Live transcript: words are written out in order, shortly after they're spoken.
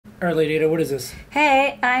Early data, what is this?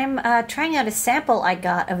 Hey, I'm trying out a sample I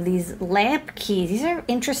got of these lamp keys. These are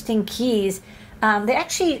interesting keys. They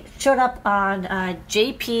actually showed up on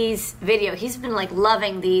JP's video. He's been like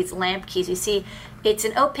loving these lamp keys. You see, it's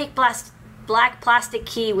an opaque black plastic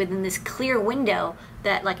key within this clear window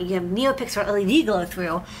that like you have neopixel or LED glow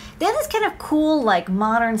through. They have this kind of cool like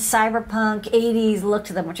modern cyberpunk 80s look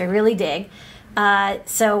to them, which I really dig.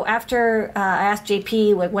 So after I asked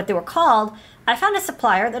JP what they were called, I found a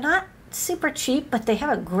supplier. They're not super cheap, but they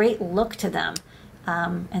have a great look to them.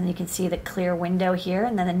 And you can see the clear window here,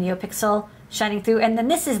 and then the neopixel shining through. And then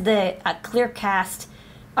this is the clear cast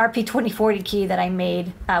RP2040 key that I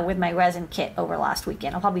made with my resin kit over last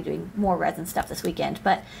weekend. I'll probably be doing more resin stuff this weekend.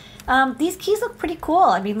 But these keys look pretty cool.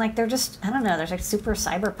 I mean, like they're just, I don't know, they're like super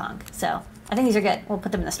cyberpunk. So I think these are good. We'll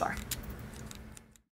put them in the store.